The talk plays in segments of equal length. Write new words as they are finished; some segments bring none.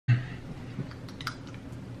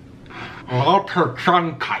Walter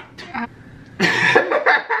Cronkite.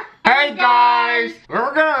 Hey guys,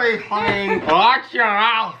 we're gonna be playing Watch Your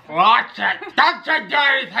Mouth, Watch It. That's a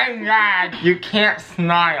dirty thing, Dad. You can't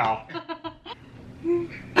smile.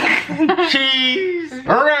 Cheese.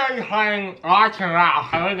 We're gonna be playing Watch Your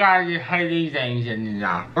Mouth. We gotta just put these things in the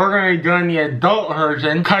mouth. We're gonna be doing the adult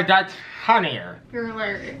version because that's funnier. You're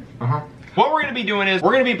hilarious. What we're gonna be doing is,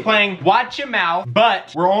 we're gonna be playing Watch Your Mouth,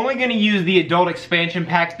 but we're only gonna use the adult expansion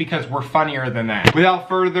packs because we're funnier than that. Without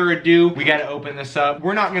further ado, we gotta open this up.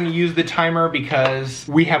 We're not gonna use the timer because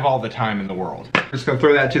we have all the time in the world. Just gonna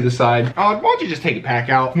throw that to the side. Why don't you just take a pack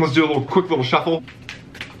out? Let's do a quick little shuffle.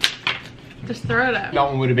 Just throw it out. That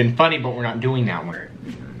one would have been funny, but we're not doing that one.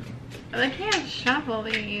 I can't shuffle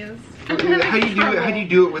these. How do you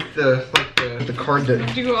do it with the card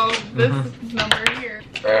that? Do all this number here.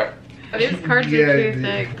 These cards are too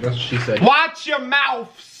thick. That's what she said. Watch your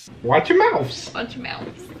mouths. Watch your mouths. Watch your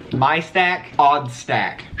mouths. My stack, odd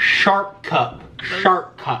stack, sharp cup,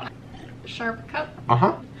 sharp cup. Sharp cup.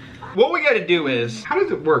 What we gotta do is, how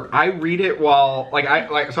does it work? I read it while,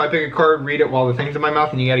 so I pick a card, read it while the thing's in my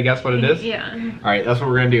mouth, and you gotta guess what it is? Yeah. All right, that's what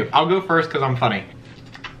we're gonna do. I'll go first because I'm funny.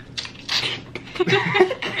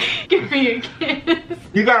 Give me a kiss.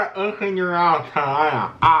 You gotta open your mouth.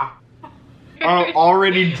 I'm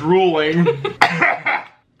already drooling.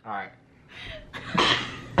 Alright.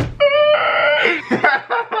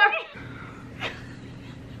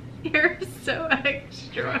 You're so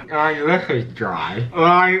extra. This is dry.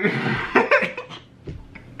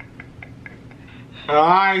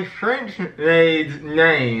 My French maid's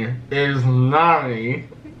name is Mommy.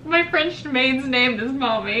 My French maid's name is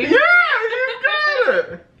Mommy. Yeah, you got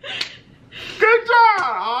it! Good job,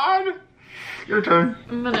 Odd! Your turn.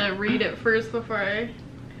 I'm gonna read it first before I...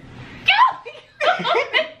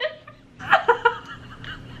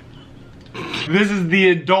 This is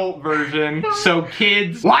the adult version, so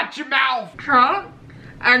kids, watch your mouth! Trump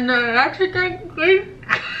and the Mexican queen.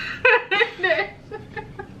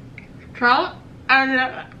 Trump and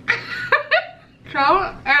the...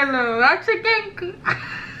 Trump and the Mexican queen.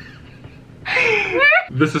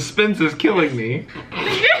 The suspense is killing me.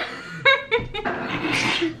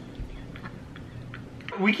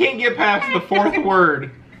 We can't get past the fourth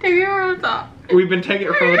word. Take it from the top. We've been taking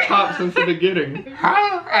it from the top since the beginning.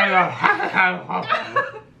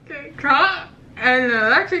 Okay, Trump and the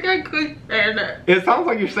Mexican queen. It sounds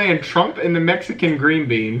like you're saying Trump and the Mexican green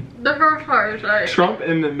bean. The first part is right. Trump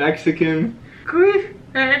and the Mexican... Queen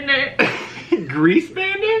and Grease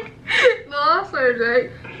bandit? the last part is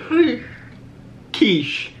right. Queen.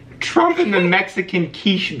 Quiche. Trump and the Mexican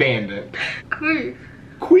quiche bandit. Queen.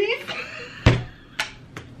 Queef?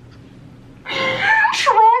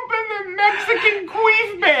 Trump and the Mexican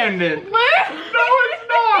queef bandit. No, it's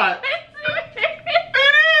not.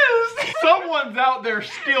 It is. Someone's out there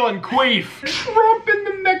stealing queef. Trump and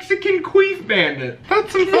the Mexican queef bandit.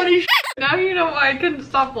 That's some funny shit. Now you know why I couldn't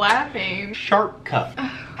stop laughing. Sharp cup.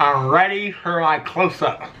 I'm ready for my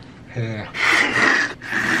close-up. The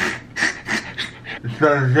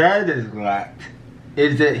bed is wet.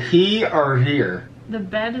 Is it he or here? The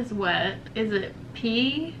bed is wet. Is it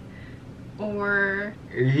pee or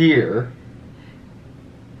Here.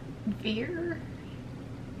 veer?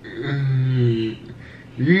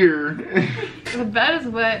 Here. The bed is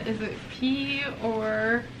wet. Is it pee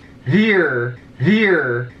or Here.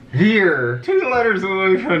 Here. Here. 2 letters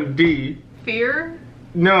away from D. fear?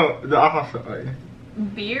 No, the opposite way.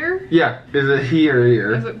 Beer? Yeah. Is it he or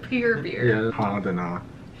here? Is it pee or beer? Yeah. I don't know.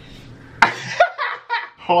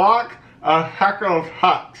 Hawk, a heckle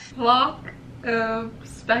hucks. Flock of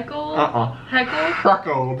speckle? Heckle?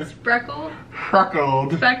 Freckled. Spreckle?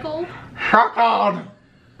 Freckled. Speckle? Freckled.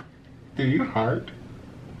 Do you heart?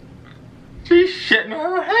 She's shitting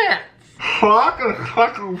her pants. Hawk of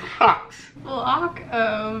freckled hucks. Flock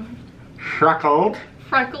of Freckled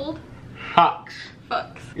freckled hucks.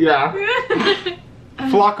 fucks. Yeah.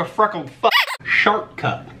 Flock of freckled fuck. Sharp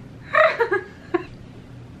cup.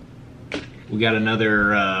 We got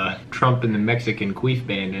another Trump and the Mexican queef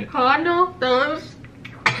bandit. Handle those.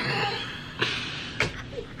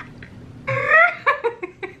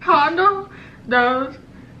 Handle those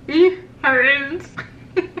beef curtains.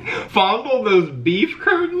 Fondle those beef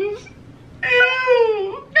curtains?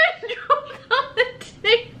 Ew! On the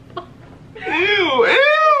table. Ew! Ew!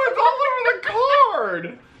 It's all over the card!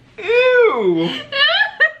 Ew!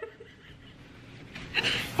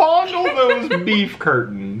 Fondle those beef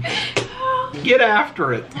curtains. Get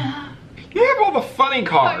after it. You have all the funny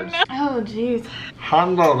cards. Oh, jeez.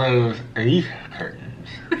 Handle those beef curtains.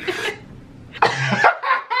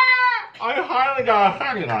 I highly got a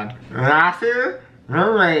second on. Matthew,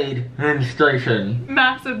 mermaid menstruation.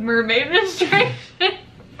 Massive mermaid menstruation. Yeah.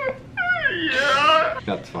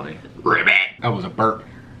 That's funny. Ribbit. That was a burp.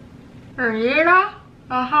 Bermuda,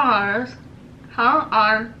 Bahamas, how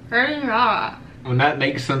are Bermuda? When that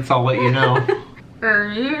makes sense, I'll let you know.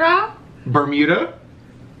 Bermuda, Bermuda,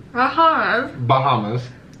 Bahamas, Bahamas,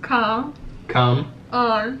 come come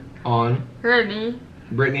on, ready,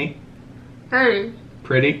 Brittany, ready,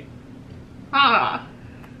 pretty, ah,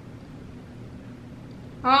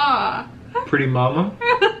 pretty mama.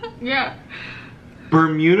 yeah.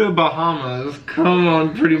 Bermuda, Bahamas, come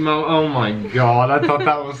on, pretty mama. Oh my god, I thought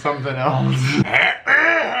that was something else.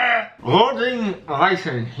 Bulging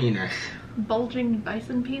bison penis. Bulging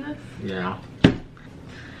bison penis? Yeah.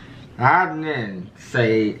 Admin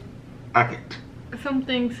say fuck it.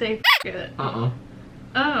 Something say f it. Uh-uh.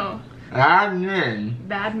 Oh. Admin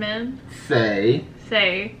Bad men say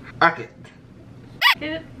fuck it.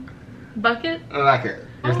 it. Bucket? I like it.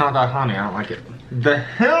 It's not that funny, I don't like it. The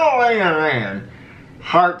Himalayan man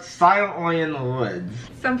farts silently in the woods.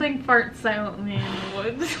 Something farts silently in the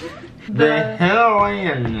woods. The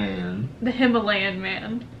Himalayan man. The Himalayan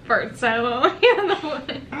man farts silently in the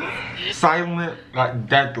woods. Silent, like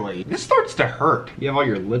deadly. This starts to hurt. You have all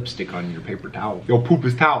your lipstick on your paper towel. You'll poop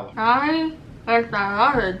his towel. I like the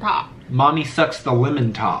other top. Mommy sucks the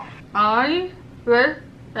lemon top. I with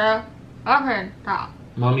the oven top.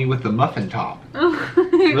 Mommy with the muffin top.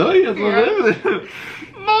 Really? That's what it is.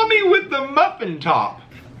 Mommy with the muffin top.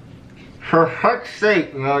 For fuck's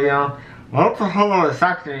sake, William. Multiple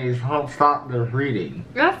vasectomies won't stop the bleeding.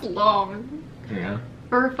 That's long. Yeah.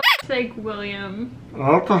 For fuck's sake, William.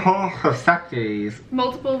 Multiple vasectomies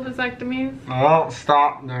Multiple vasectomies won't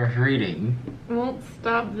stop the bleeding. won't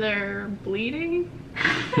stop their bleeding.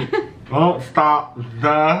 Won't stop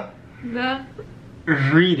the The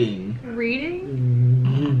reading.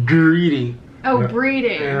 reading? Greeting. Oh,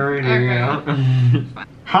 breeding. Greeting, Okay. yeah.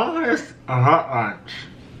 Hummus butt lunch.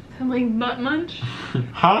 Something butt munch?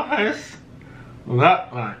 Hummus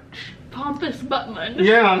butt lunch. Pompous butt munch.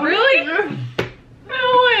 Yeah. Really? Yeah. No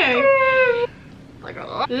way. Like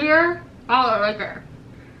a year, all liquor.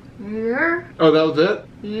 Year, Oh, that was it?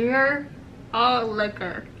 year, all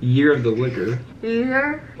liquor. Year of the liquor.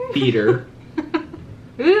 Year, Beater.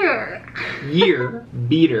 year, Year.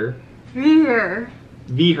 Beater. year.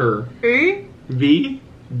 V her. E, V.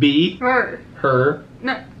 B. her. Her.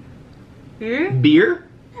 No. Year? Beer?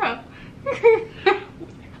 Yeah.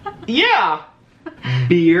 Yeah.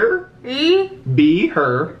 Beer. E, Be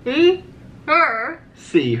her. E, her.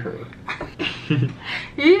 See her.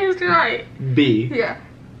 E is right. B. Yeah.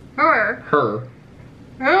 Her. Her.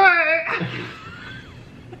 Her.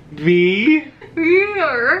 V.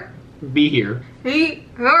 Here. Be here. E,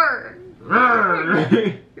 her.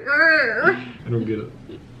 I Her. don't get it.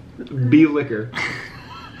 Be liquor.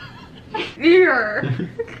 Ear.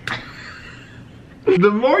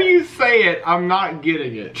 The more you say it, I'm not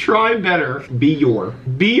getting it. Try better. Be your.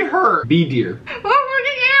 Be her. Be dear. What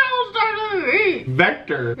fucking animal starts with E?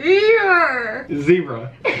 Vector. Ear.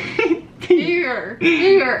 Zebra. Ear.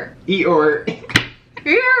 Ear. Eeyore.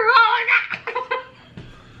 Ear. Oh my god.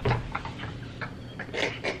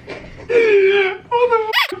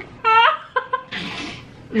 What the fuck?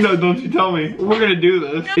 No, don't you tell me. We're gonna do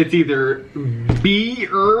this. It's either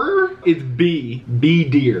be-er, it's be. Be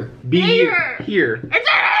dear. Be here. Here. It's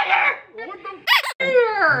a What the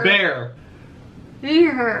ear. Bear.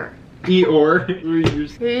 Ear. Eeyore.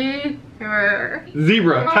 Ear.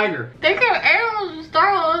 Zebra. Tiger. Think of animals that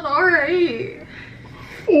start with or E.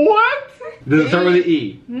 What? Does it start with an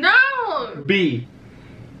E? No. B.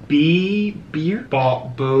 B. Beer?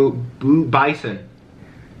 Bison.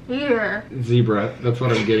 Ear. Zebra. That's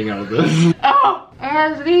what I'm getting out of this. Oh. It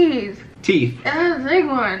has these. Teeth. It has big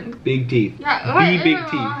ones. Big teeth. Yeah, what Big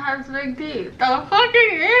animal teeth. has big teeth? The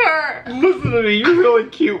fucking ear. Listen to me, you're really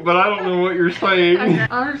cute, but I don't know what you're saying. Okay,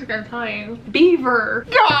 I'm just gonna tell you. Beaver.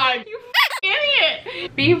 God! You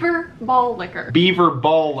idiot. Beaver ball liquor. Beaver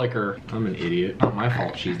ball liquor. I'm an idiot. Not my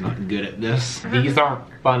fault she's not good at this. These aren't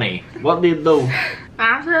funny. What did those?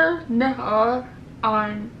 Massive nipple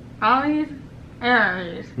on Ollie's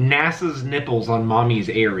Aries. NASA's nipples on mommy's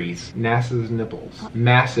Aries. NASA's nipples.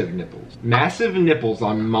 Massive nipples. Massive nipples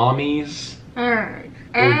on mommy's Aries.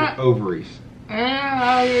 ovaries.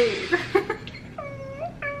 Aries.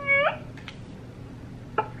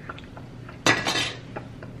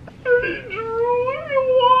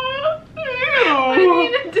 I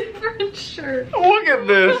need a different shirt. Look at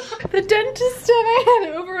this. The dentist said I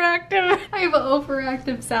had overactive. I have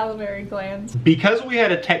overactive salivary glands. Because we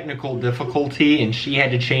had a technical difficulty and she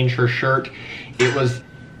had to change her shirt, it was...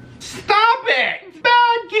 Stop it! Stop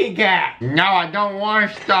Kit Kat. No, I don't want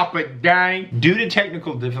to stop it, Danny. Due to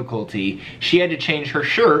technical difficulty, she had to change her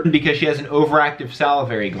shirt because she has an overactive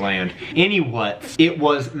salivary gland. Anyways, it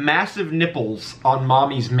was massive nipples on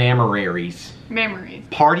mommy's mammaries. Memories.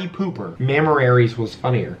 Party pooper. Mammaries was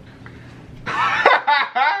funnier.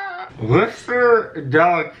 Whisper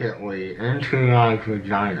delicately into my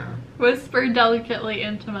vagina. Whisper delicately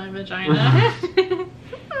into my vagina.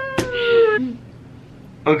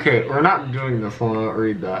 Okay, we're not doing this one. I'll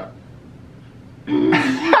read that.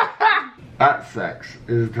 That sex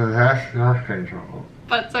is the best birth control.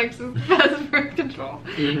 Butt sex is the best birth control.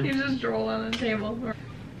 You just drool on the table.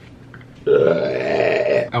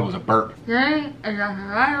 That was a burp. Jay is a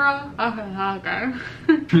okay.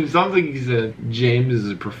 It sounds like he said James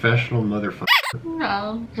is a professional motherfucker.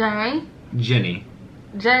 No. Jay. Jenny.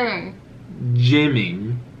 Jay.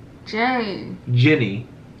 Jimmy. Jay. Jenny.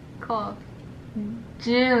 Close.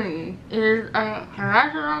 Jilly is a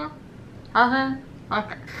professional puffin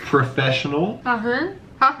fucker. Professional. Puffin.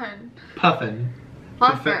 Puffin. Puffin.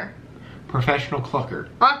 Fucker. Professional clucker.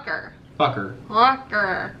 Fucker. Fucker.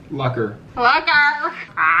 Fucker. Lucker. Fucker.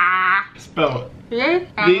 Ah. Spell it.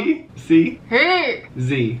 He. B. C. He.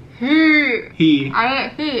 Z. He. He. I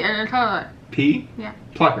ate he in the toilet. P. Yeah.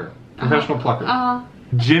 Plucker. Professional plucker.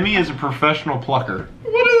 Jimmy is a professional plucker.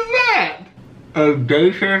 What is that?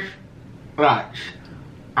 Audacious butts.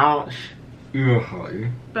 Ouch. Beautifully.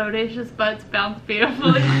 Bodacious butts bounce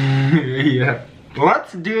beautifully. Yeah.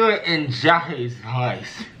 Let's do it in Joey's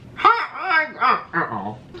voice. Hot like,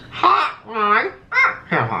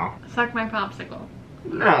 hello. Suck my popsicle.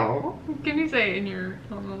 No. Can you say it in your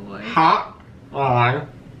normal voice? Hot line,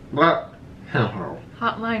 but hello.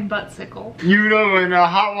 Hotline buttsicle. You know in a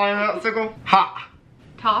hotline upsicle? Hot.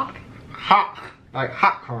 Talk. Hot. Like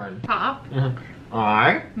hot corn. Top.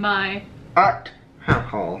 I. My At.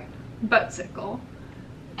 Hello. buttsicle.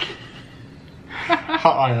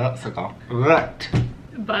 Hotline upsicle. Let.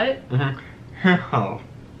 Butt. Hello.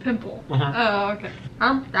 Pimple. Oh, okay.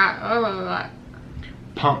 Pump that over that.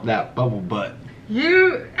 Pump that bubble butt.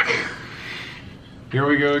 You. Here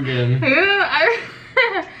we go again.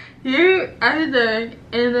 You everything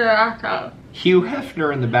in the bathtub. Hugh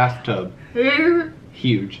Hefner in the bathtub. You.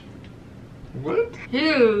 Huge. What?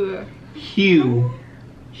 You. Hugh.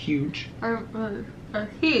 Huge.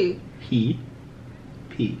 He. He.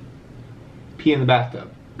 P. P in the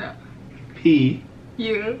bathtub. No. P.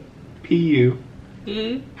 You. P-U.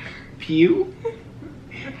 He. P-U?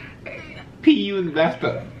 P-U in the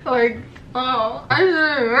bathtub. Like, oh, I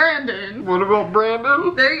said Brandon. What about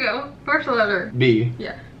Brandon? There you go. First letter. B.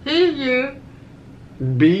 Yeah. He, you.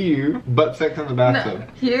 B-U. Butt sex in the bathtub. No.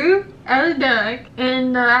 You, epidemic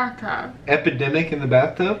in the bathtub. Epidemic in the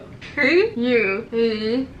bathtub? He, you,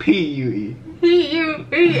 he. P-U-E. He, you,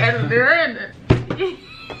 he, and Brandon.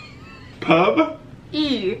 Pub?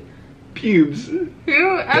 E. Pubes. You,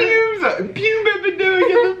 Pubes! Pube epidemic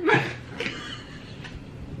in the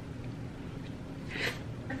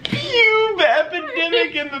Pube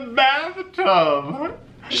epidemic in the bathtub.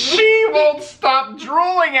 She won't stop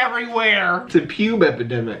drooling everywhere. It's a pube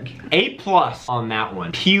epidemic. A+ on that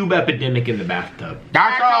one. Pube epidemic in the bathtub.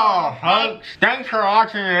 That's all, folks. Thanks for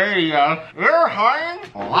watching the video. We're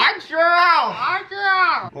hunting. Watch your mouth. Watch your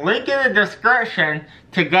mouth. Link in the description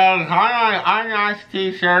to go on my Unnice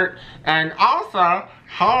t-shirt and also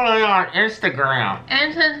follow me on Instagram.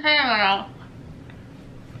 Centennial.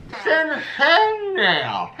 Send fan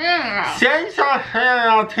mail. Send some fan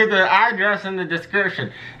mail to the address in the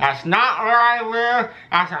description. That's not where I live.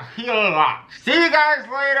 That's a P.O. box. See you guys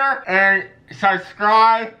later and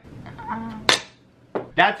subscribe.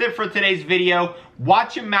 That's it for today's video.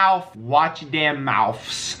 Watch your mouth, watch your damn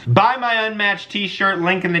mouths. Buy my Unmatched t-shirt,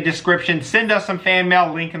 link in the description. Send us some fan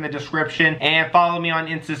mail, link in the description. And follow me on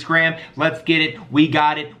Instagram. Let's get it. We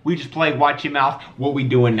got it. We just played Watch Your Mouth. What we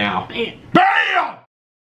doing now? Bam. BAM!